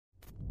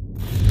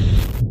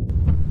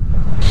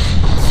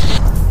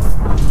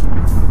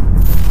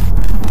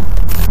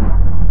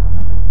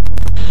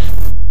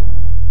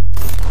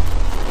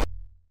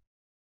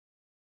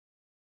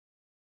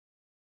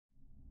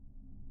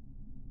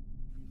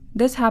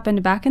This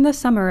happened back in the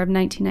summer of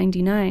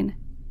 1999.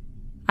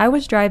 I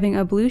was driving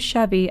a blue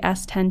Chevy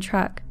S10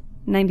 truck,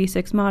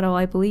 96 model,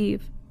 I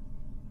believe.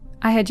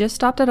 I had just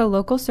stopped at a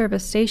local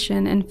service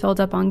station and filled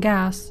up on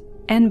gas,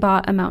 and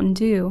bought a Mountain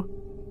Dew.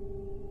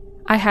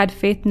 I had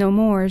Faith No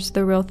More's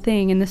The Real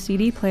Thing in the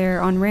CD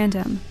player on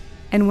random,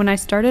 and when I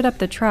started up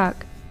the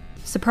truck,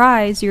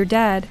 "Surprise, you're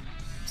dead,"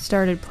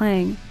 started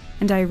playing,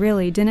 and I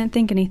really didn't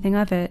think anything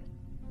of it.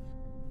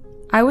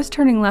 I was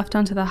turning left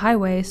onto the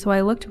highway, so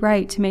I looked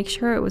right to make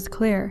sure it was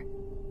clear.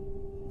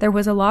 There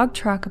was a log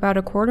truck about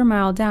a quarter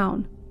mile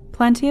down,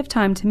 plenty of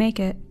time to make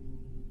it.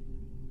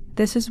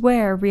 This is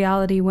where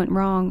reality went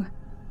wrong.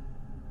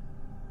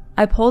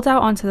 I pulled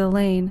out onto the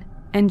lane,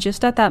 and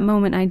just at that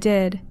moment I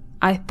did,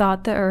 I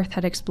thought the earth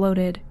had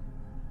exploded.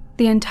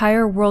 The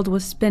entire world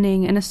was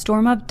spinning in a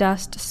storm of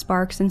dust,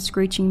 sparks, and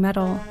screeching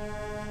metal.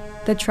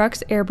 The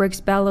truck's air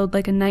brakes bellowed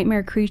like a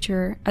nightmare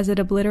creature as it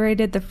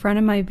obliterated the front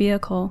of my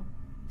vehicle,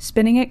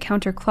 spinning it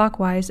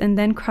counterclockwise, and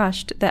then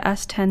crushed the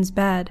S10's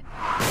bed.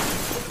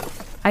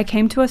 I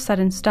came to a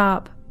sudden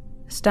stop,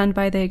 stunned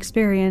by the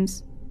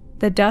experience.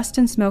 The dust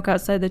and smoke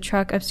outside the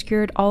truck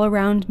obscured all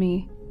around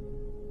me.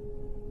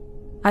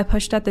 I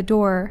pushed at the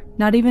door,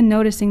 not even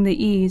noticing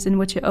the ease in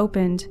which it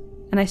opened,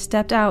 and I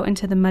stepped out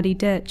into the muddy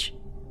ditch.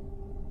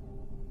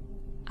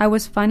 I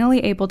was finally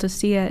able to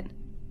see it.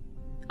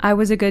 I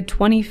was a good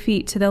 20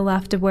 feet to the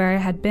left of where I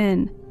had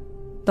been.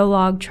 The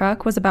log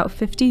truck was about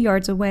 50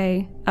 yards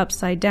away,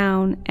 upside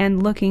down,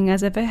 and looking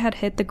as if it had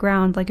hit the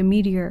ground like a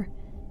meteor,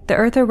 the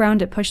earth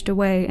around it pushed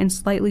away and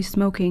slightly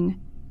smoking.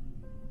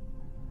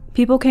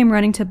 People came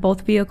running to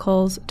both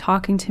vehicles,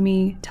 talking to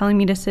me, telling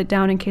me to sit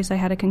down in case I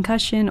had a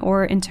concussion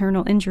or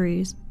internal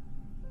injuries.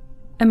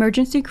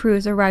 Emergency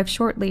crews arrived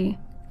shortly,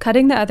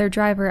 cutting the other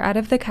driver out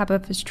of the cab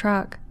of his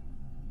truck.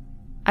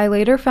 I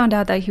later found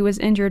out that he was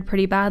injured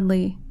pretty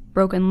badly: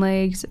 broken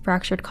legs,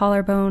 fractured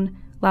collarbone,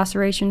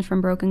 lacerations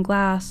from broken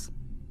glass,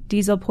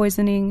 diesel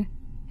poisoning.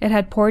 It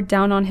had poured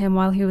down on him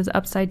while he was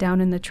upside down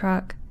in the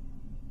truck.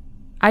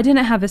 I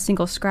didn't have a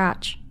single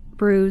scratch,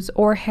 bruise,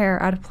 or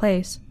hair out of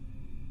place.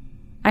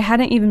 I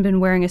hadn't even been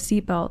wearing a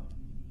seatbelt.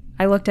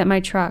 I looked at my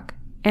truck,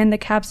 and the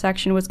cab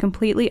section was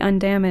completely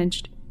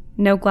undamaged.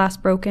 No glass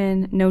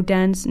broken, no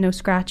dents, no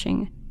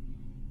scratching.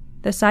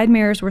 The side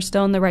mirrors were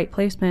still in the right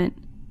placement.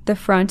 The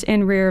front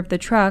and rear of the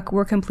truck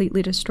were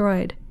completely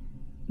destroyed.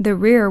 The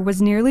rear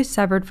was nearly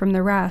severed from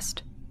the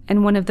rest,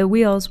 and one of the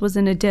wheels was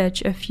in a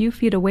ditch a few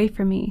feet away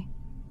from me.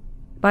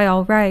 By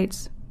all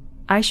rights,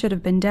 I should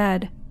have been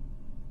dead.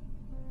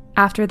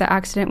 After the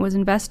accident was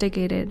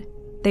investigated,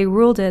 they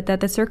ruled it that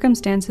the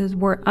circumstances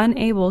were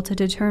unable to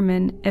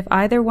determine if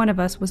either one of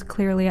us was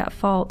clearly at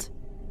fault.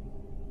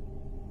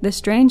 The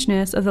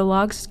strangeness of the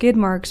log's skid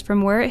marks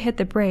from where it hit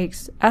the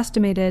brakes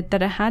estimated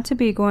that it had to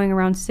be going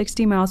around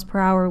 60 miles per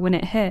hour when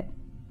it hit,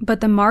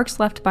 but the marks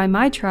left by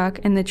my truck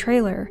and the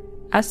trailer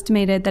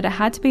estimated that it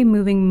had to be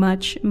moving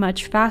much,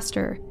 much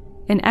faster,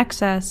 in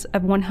excess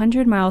of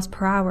 100 miles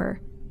per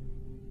hour.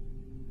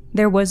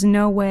 There was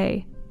no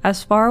way,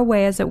 as far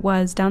away as it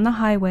was down the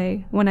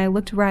highway when I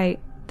looked right,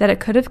 that it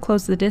could have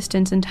closed the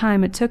distance and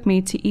time it took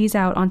me to ease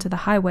out onto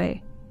the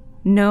highway.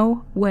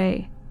 No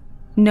way.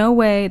 No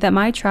way that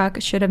my truck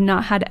should have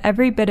not had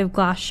every bit of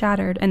glass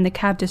shattered and the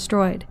cab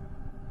destroyed.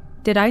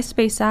 Did I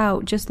space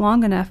out just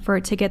long enough for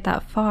it to get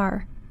that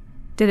far?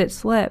 Did it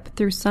slip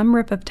through some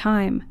rip of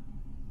time?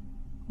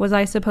 Was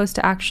I supposed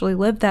to actually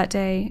live that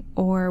day,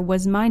 or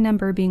was my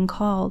number being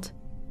called?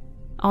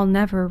 I'll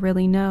never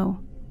really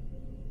know.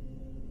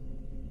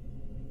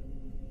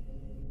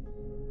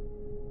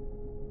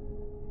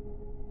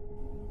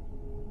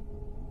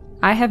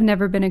 I have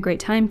never been a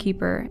great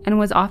timekeeper and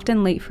was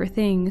often late for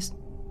things.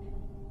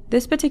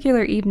 This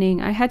particular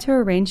evening, I had to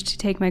arrange to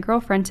take my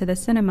girlfriend to the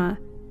cinema,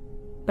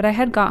 but I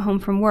had got home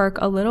from work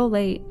a little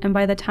late, and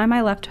by the time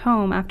I left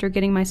home after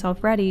getting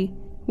myself ready,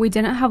 we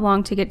didn't have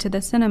long to get to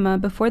the cinema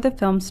before the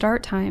film's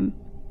start time.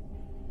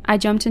 I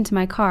jumped into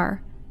my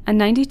car, a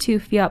 92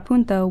 Fiat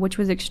Punto, which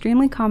was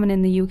extremely common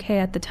in the UK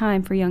at the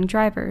time for young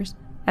drivers,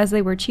 as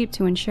they were cheap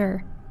to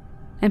insure,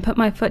 and put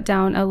my foot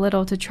down a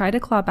little to try to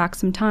claw back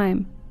some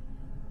time.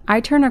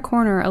 I turned a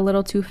corner a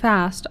little too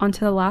fast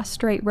onto the last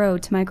straight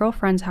road to my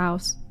girlfriend's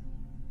house.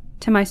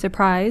 To my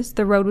surprise,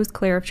 the road was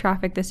clear of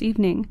traffic this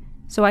evening,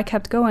 so I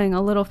kept going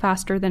a little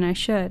faster than I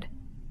should.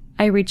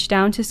 I reached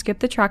down to skip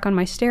the track on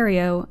my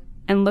stereo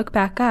and look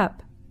back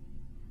up,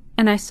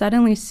 and I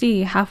suddenly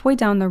see halfway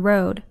down the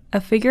road a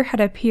figure had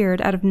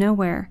appeared out of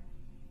nowhere.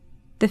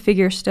 The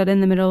figure stood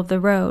in the middle of the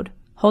road,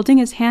 holding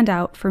his hand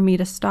out for me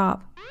to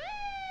stop.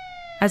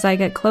 As I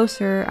get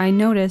closer, I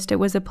noticed it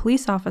was a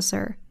police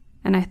officer,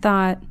 and I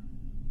thought,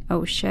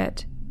 oh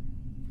shit.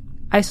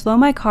 I slowed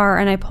my car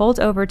and I pulled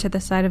over to the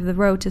side of the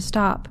road to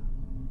stop.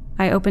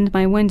 I opened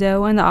my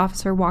window and the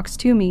officer walks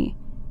to me,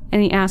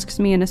 and he asks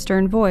me in a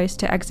stern voice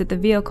to exit the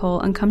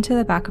vehicle and come to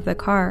the back of the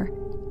car.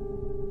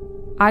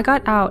 I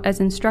got out as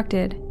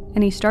instructed,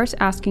 and he starts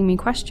asking me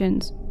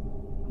questions.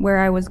 Where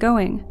I was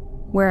going,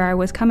 where I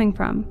was coming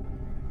from,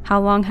 how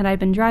long had I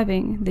been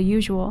driving, the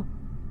usual.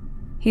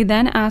 He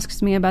then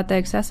asks me about the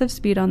excessive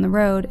speed on the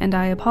road, and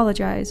I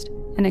apologized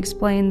and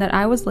explained that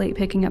I was late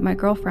picking up my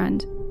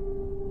girlfriend.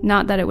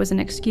 Not that it was an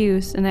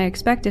excuse, and I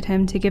expected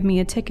him to give me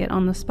a ticket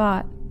on the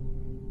spot.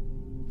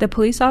 The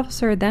police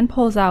officer then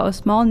pulls out a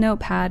small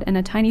notepad and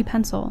a tiny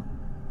pencil.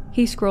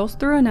 He scrolls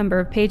through a number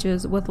of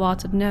pages with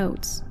lots of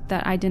notes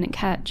that I didn't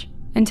catch,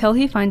 until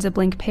he finds a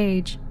blank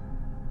page.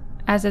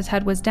 As his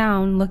head was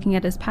down, looking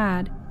at his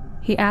pad,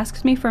 he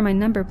asks me for my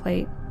number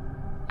plate.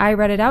 I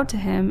read it out to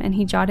him and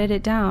he jotted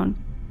it down.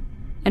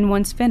 And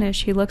once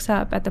finished, he looks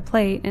up at the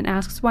plate and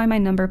asks why my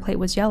number plate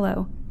was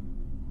yellow.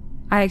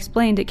 I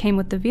explained it came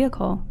with the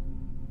vehicle.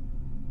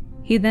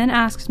 He then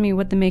asks me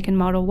what the make and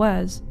model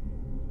was.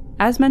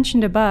 As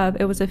mentioned above,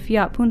 it was a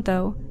Fiat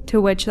Punto, to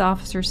which the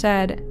officer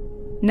said,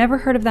 "Never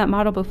heard of that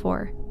model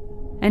before,"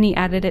 and he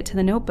added it to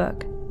the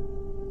notebook.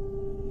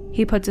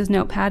 He puts his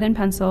notepad and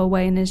pencil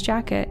away in his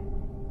jacket,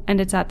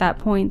 and it's at that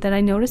point that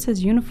I notice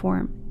his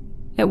uniform.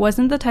 It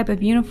wasn't the type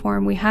of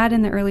uniform we had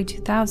in the early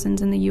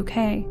 2000s in the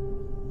UK,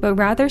 but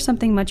rather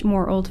something much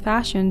more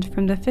old-fashioned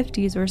from the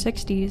 50s or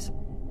 60s.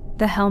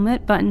 The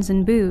helmet, buttons,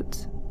 and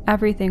boots,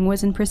 everything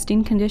was in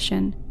pristine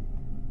condition.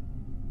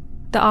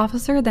 The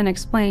officer then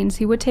explains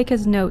he would take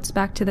his notes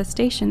back to the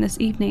station this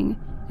evening,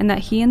 and that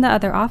he and the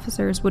other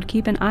officers would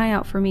keep an eye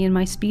out for me in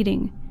my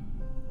speeding.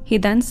 He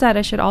then said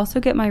I should also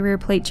get my rear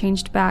plate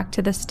changed back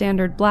to the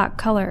standard black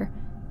color,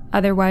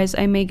 otherwise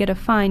I may get a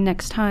fine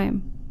next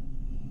time.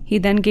 He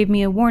then gave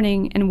me a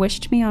warning and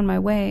wished me on my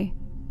way.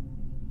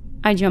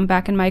 I jumped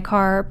back in my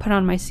car, put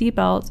on my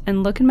seatbelt,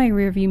 and look in my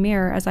rearview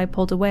mirror as I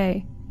pulled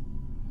away.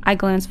 I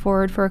glanced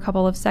forward for a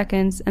couple of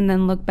seconds and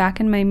then looked back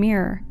in my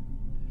mirror,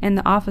 and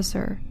the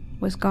officer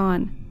was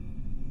gone.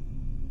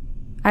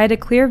 I had a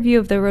clear view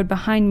of the road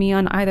behind me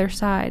on either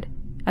side,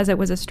 as it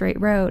was a straight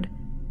road,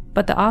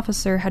 but the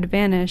officer had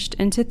vanished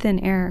into thin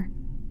air.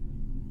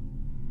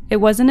 It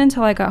wasn't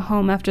until I got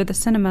home after the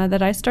cinema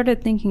that I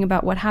started thinking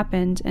about what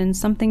happened, and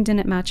something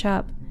didn't match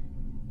up.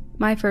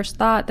 My first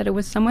thought that it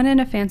was someone in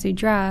a fancy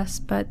dress,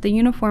 but the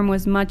uniform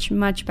was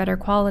much better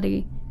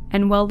quality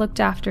and well looked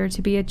after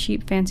to be a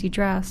cheap fancy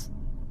dress.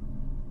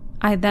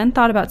 I then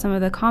thought about some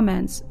of the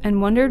comments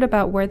and wondered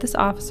about where this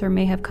officer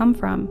may have come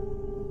from.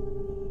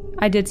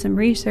 I did some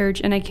research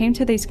and I came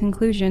to these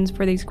conclusions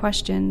for these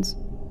questions.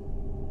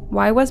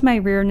 Why was my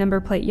rear number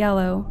plate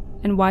yellow,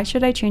 and why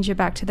should I change it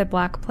back to the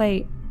black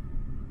plate?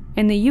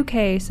 In the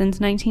UK, since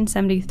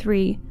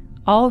 1973,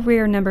 all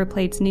rear number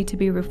plates need to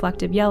be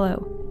reflective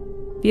yellow.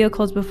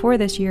 Vehicles before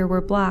this year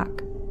were black.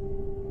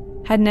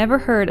 Had never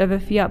heard of a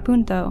Fiat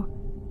Punto.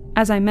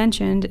 As I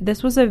mentioned,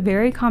 this was a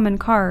very common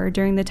car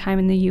during the time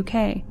in the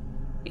UK.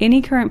 Any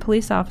current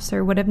police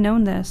officer would have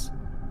known this.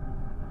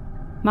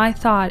 My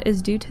thought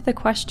is due to the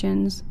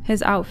questions,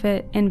 his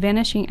outfit, and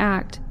vanishing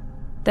act,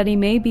 that he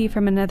may be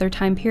from another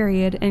time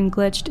period and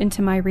glitched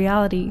into my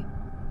reality.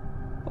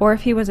 Or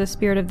if he was a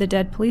spirit of the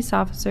dead police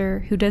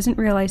officer who doesn't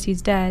realize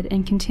he's dead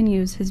and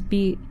continues his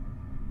beat.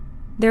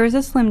 There is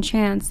a slim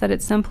chance that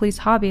it's some police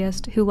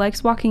hobbyist who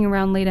likes walking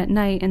around late at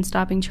night and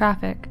stopping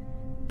traffic,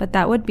 but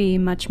that would be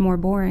much more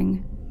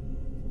boring.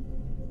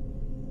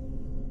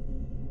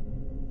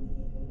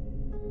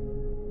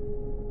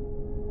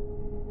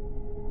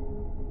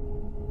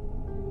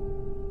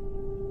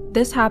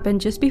 This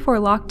happened just before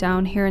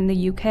lockdown here in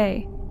the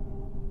UK.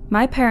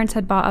 My parents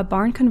had bought a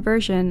barn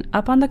conversion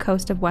up on the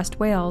coast of West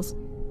Wales,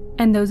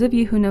 and those of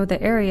you who know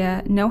the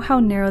area know how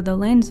narrow the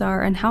lanes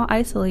are and how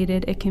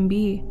isolated it can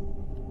be.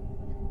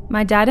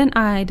 My dad and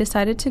I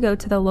decided to go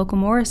to the local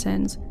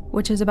Morrisons,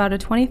 which is about a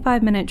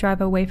 25-minute drive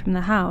away from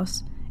the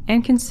house,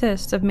 and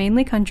consists of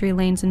mainly country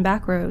lanes and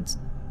back roads.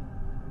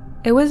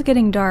 It was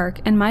getting dark,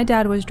 and my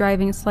dad was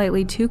driving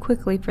slightly too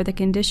quickly for the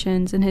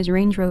conditions in his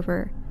Range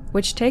Rover,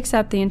 which takes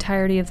up the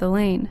entirety of the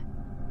lane.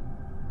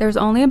 There's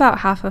only about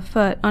half a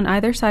foot on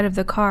either side of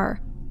the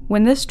car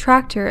when this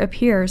tractor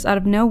appears out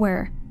of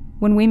nowhere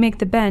when we make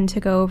the bend to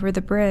go over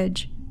the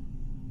bridge.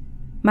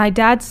 My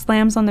dad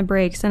slams on the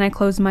brakes and I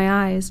close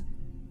my eyes.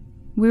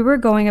 We were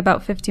going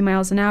about 50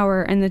 miles an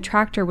hour and the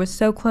tractor was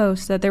so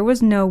close that there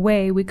was no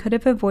way we could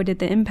have avoided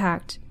the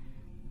impact.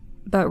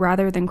 But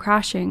rather than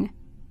crashing,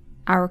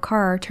 our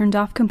car turned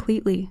off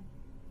completely.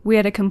 We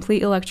had a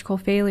complete electrical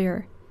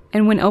failure,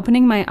 and when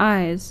opening my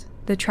eyes,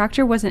 the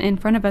tractor wasn't in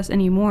front of us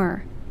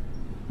anymore.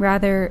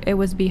 Rather, it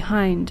was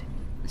behind,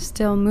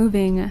 still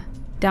moving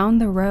down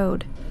the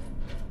road.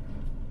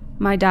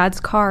 My dad's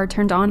car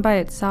turned on by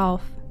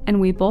itself, and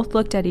we both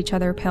looked at each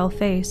other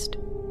pale-faced.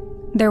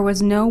 There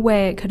was no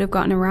way it could have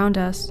gotten around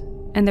us,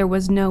 and there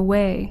was no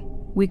way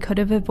we could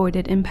have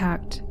avoided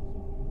impact.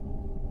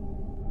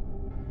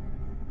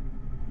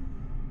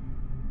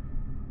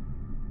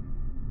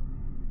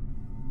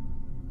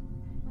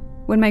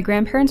 When my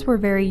grandparents were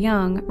very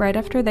young, right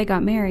after they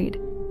got married,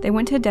 they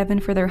went to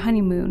Devon for their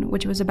honeymoon,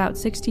 which was about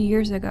 60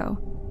 years ago.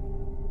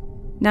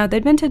 Now,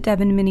 they'd been to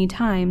Devon many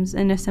times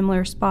in a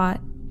similar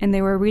spot, and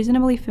they were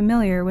reasonably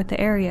familiar with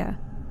the area.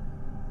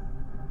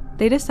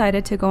 They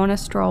decided to go on a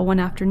stroll one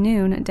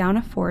afternoon down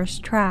a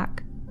forest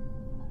track.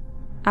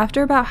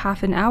 After about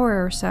half an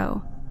hour or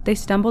so, they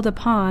stumbled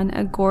upon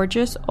a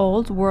gorgeous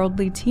old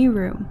worldly tea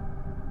room,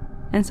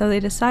 and so they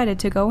decided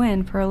to go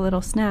in for a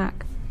little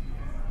snack.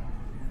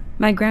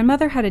 My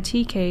grandmother had a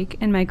tea cake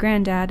and my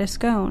granddad a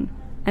scone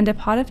and a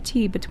pot of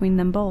tea between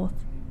them both.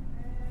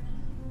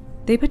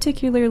 They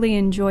particularly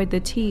enjoyed the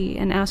tea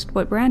and asked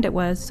what brand it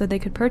was so they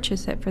could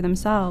purchase it for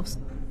themselves.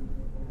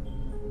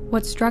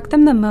 What struck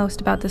them the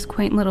most about this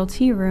quaint little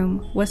tea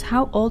room was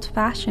how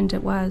old-fashioned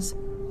it was.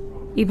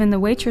 Even the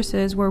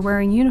waitresses were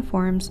wearing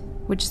uniforms,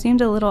 which seemed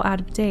a little out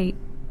of date,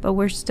 but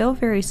were still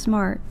very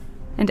smart,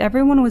 and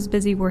everyone was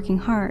busy working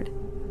hard.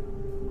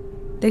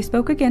 They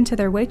spoke again to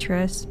their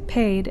waitress,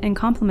 paid, and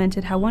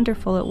complimented how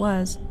wonderful it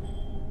was.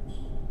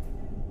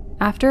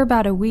 After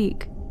about a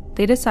week,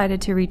 they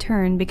decided to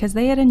return because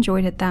they had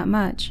enjoyed it that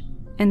much,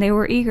 and they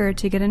were eager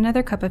to get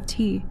another cup of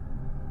tea.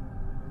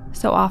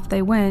 So off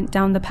they went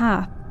down the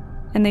path,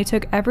 and they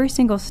took every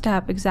single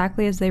step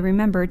exactly as they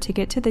remembered to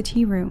get to the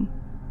tea room.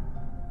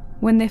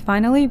 When they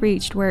finally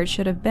reached where it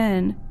should have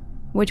been,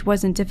 which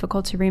wasn't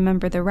difficult to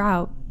remember the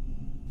route,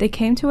 they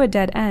came to a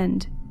dead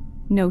end.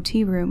 No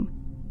tea room,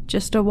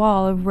 just a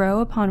wall of row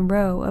upon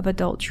row of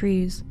adult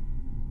trees.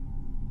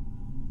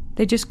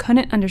 They just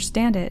couldn't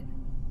understand it.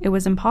 It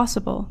was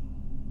impossible.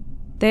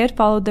 They had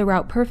followed the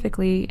route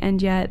perfectly,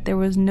 and yet there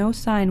was no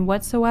sign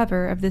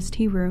whatsoever of this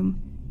tea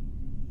room.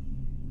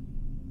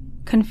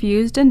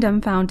 Confused and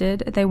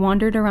dumbfounded, they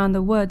wandered around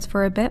the woods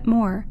for a bit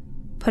more,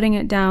 putting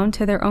it down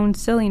to their own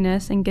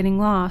silliness and getting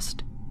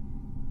lost.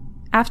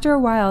 After a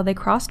while, they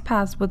crossed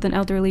paths with an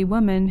elderly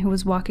woman who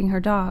was walking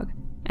her dog,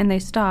 and they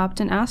stopped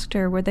and asked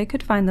her where they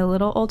could find the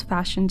little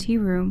old-fashioned tea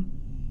room.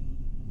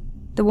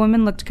 The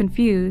woman looked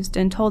confused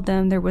and told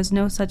them there was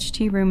no such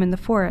tea room in the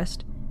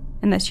forest,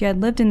 and that she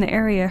had lived in the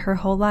area her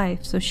whole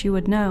life, so she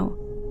would know.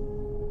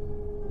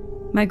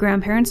 My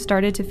grandparents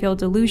started to feel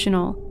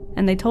delusional,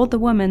 and they told the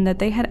woman that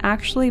they had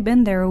actually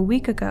been there a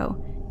week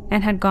ago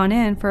and had gone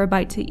in for a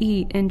bite to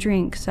eat and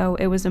drink, so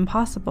it was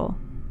impossible.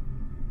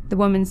 The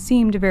woman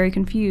seemed very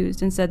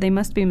confused and said they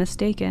must be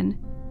mistaken.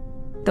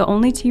 The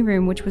only tea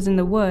room, which was in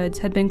the woods,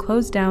 had been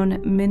closed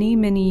down many,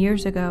 many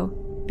years ago,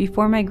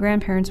 before my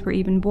grandparents were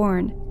even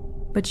born,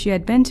 but she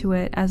had been to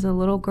it as a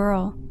little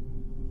girl.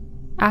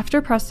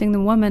 After pressing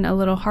the woman a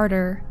little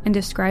harder and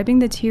describing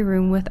the tea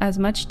room with as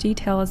much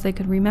detail as they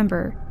could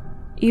remember,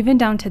 even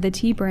down to the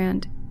tea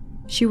brand,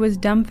 she was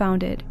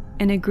dumbfounded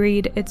and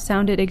agreed it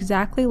sounded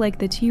exactly like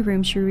the tea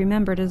room she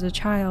remembered as a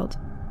child.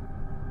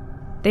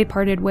 They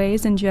parted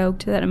ways and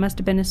joked that it must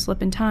have been a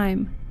slip in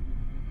time.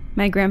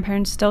 My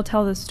grandparents still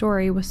tell the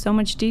story with so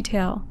much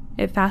detail,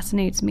 it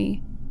fascinates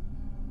me.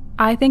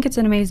 I think it's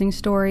an amazing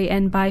story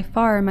and by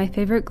far my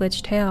favorite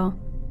glitch tale.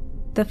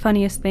 The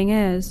funniest thing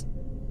is,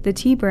 the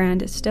tea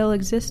brand still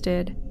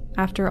existed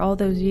after all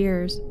those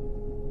years.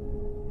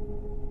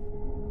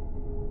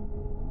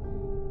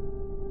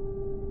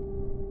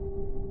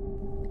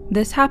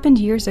 This happened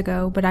years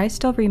ago, but I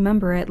still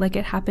remember it like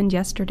it happened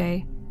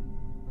yesterday.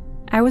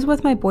 I was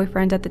with my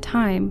boyfriend at the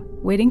time,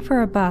 waiting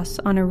for a bus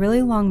on a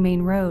really long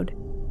main road.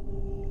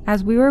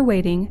 As we were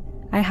waiting,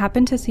 I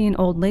happened to see an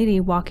old lady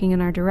walking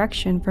in our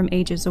direction from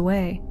ages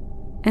away,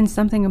 and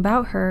something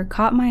about her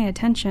caught my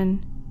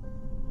attention.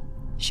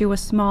 She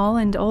was small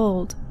and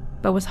old,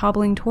 but was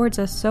hobbling towards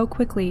us so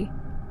quickly,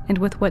 and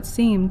with what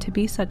seemed to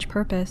be such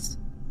purpose.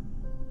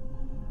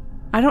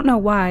 I don't know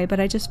why, but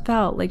I just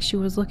felt like she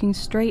was looking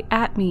straight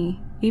at me,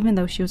 even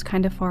though she was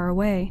kind of far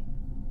away.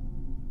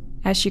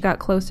 As she got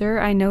closer,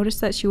 I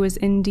noticed that she was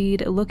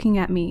indeed looking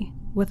at me,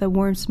 with a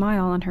warm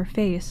smile on her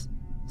face,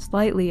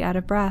 slightly out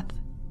of breath.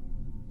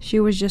 She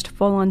was just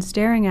full-on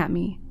staring at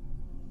me.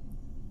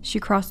 She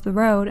crossed the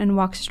road and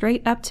walked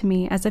straight up to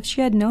me as if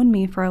she had known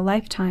me for a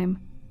lifetime.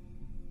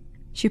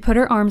 She put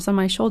her arms on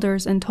my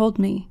shoulders and told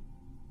me,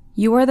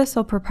 "You are the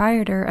sole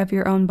proprietor of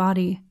your own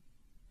body."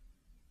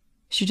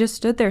 She just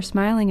stood there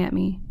smiling at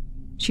me.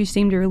 She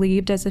seemed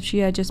relieved, as if she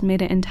had just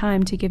made it in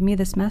time to give me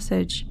this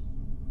message.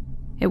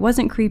 It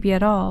wasn't creepy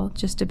at all,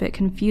 just a bit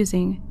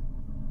confusing,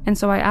 and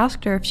so I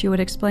asked her if she would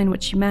explain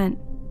what she meant.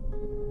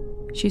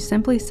 She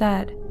simply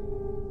said,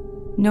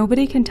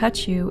 "Nobody can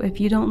touch you if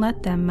you don't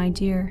let them, my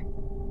dear.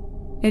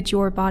 It's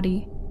your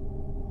body.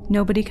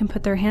 Nobody can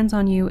put their hands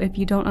on you if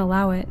you don't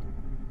allow it."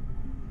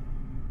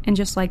 And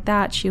just like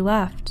that, she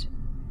left.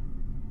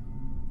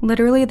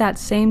 Literally that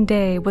same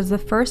day was the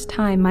first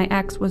time my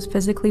ex was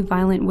physically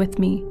violent with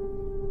me.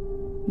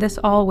 This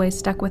always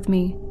stuck with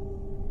me.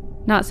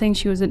 Not saying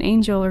she was an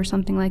angel or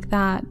something like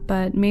that,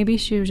 but maybe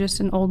she was just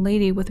an old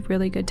lady with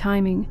really good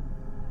timing.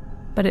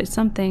 But it's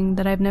something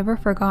that I've never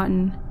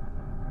forgotten.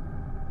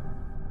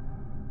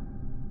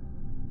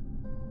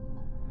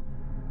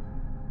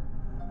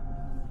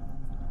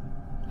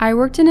 I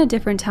worked in a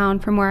different town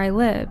from where I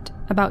lived,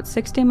 about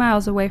 60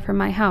 miles away from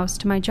my house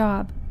to my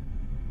job.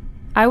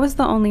 I was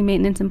the only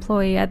maintenance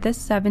employee at this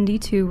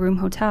 72-room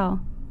hotel.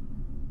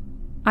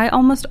 I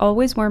almost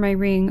always wore my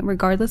ring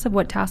regardless of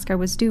what task I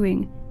was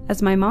doing,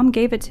 as my mom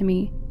gave it to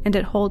me, and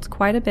it holds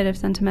quite a bit of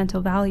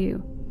sentimental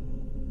value.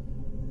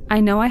 I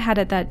know I had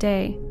it that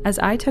day, as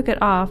I took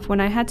it off when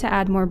I had to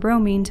add more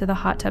bromine to the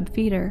hot tub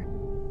feeder.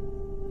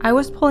 I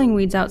was pulling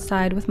weeds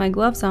outside with my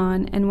gloves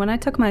on, and when I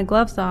took my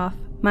gloves off,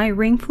 my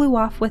ring flew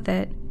off with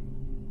it.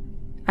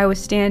 I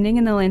was standing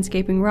in the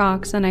landscaping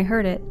rocks and I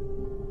heard it.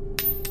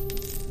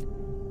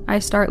 I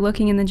start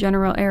looking in the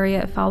general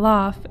area it fell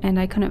off, and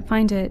I couldn't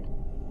find it.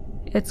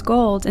 It's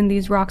gold and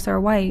these rocks are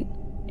white,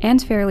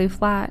 and fairly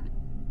flat.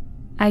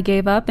 I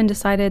gave up and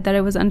decided that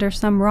it was under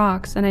some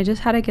rocks, and I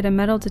just had to get a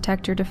metal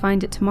detector to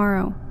find it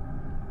tomorrow.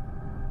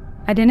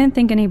 I didn't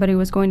think anybody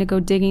was going to go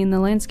digging in the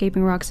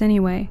landscaping rocks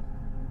anyway.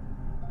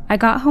 I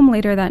got home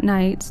later that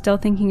night, still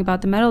thinking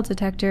about the metal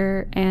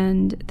detector,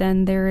 and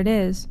then there it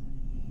is.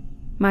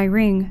 My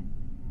ring.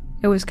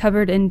 It was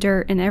covered in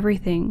dirt and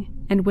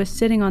everything, and was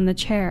sitting on the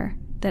chair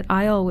that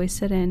I always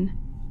sit in.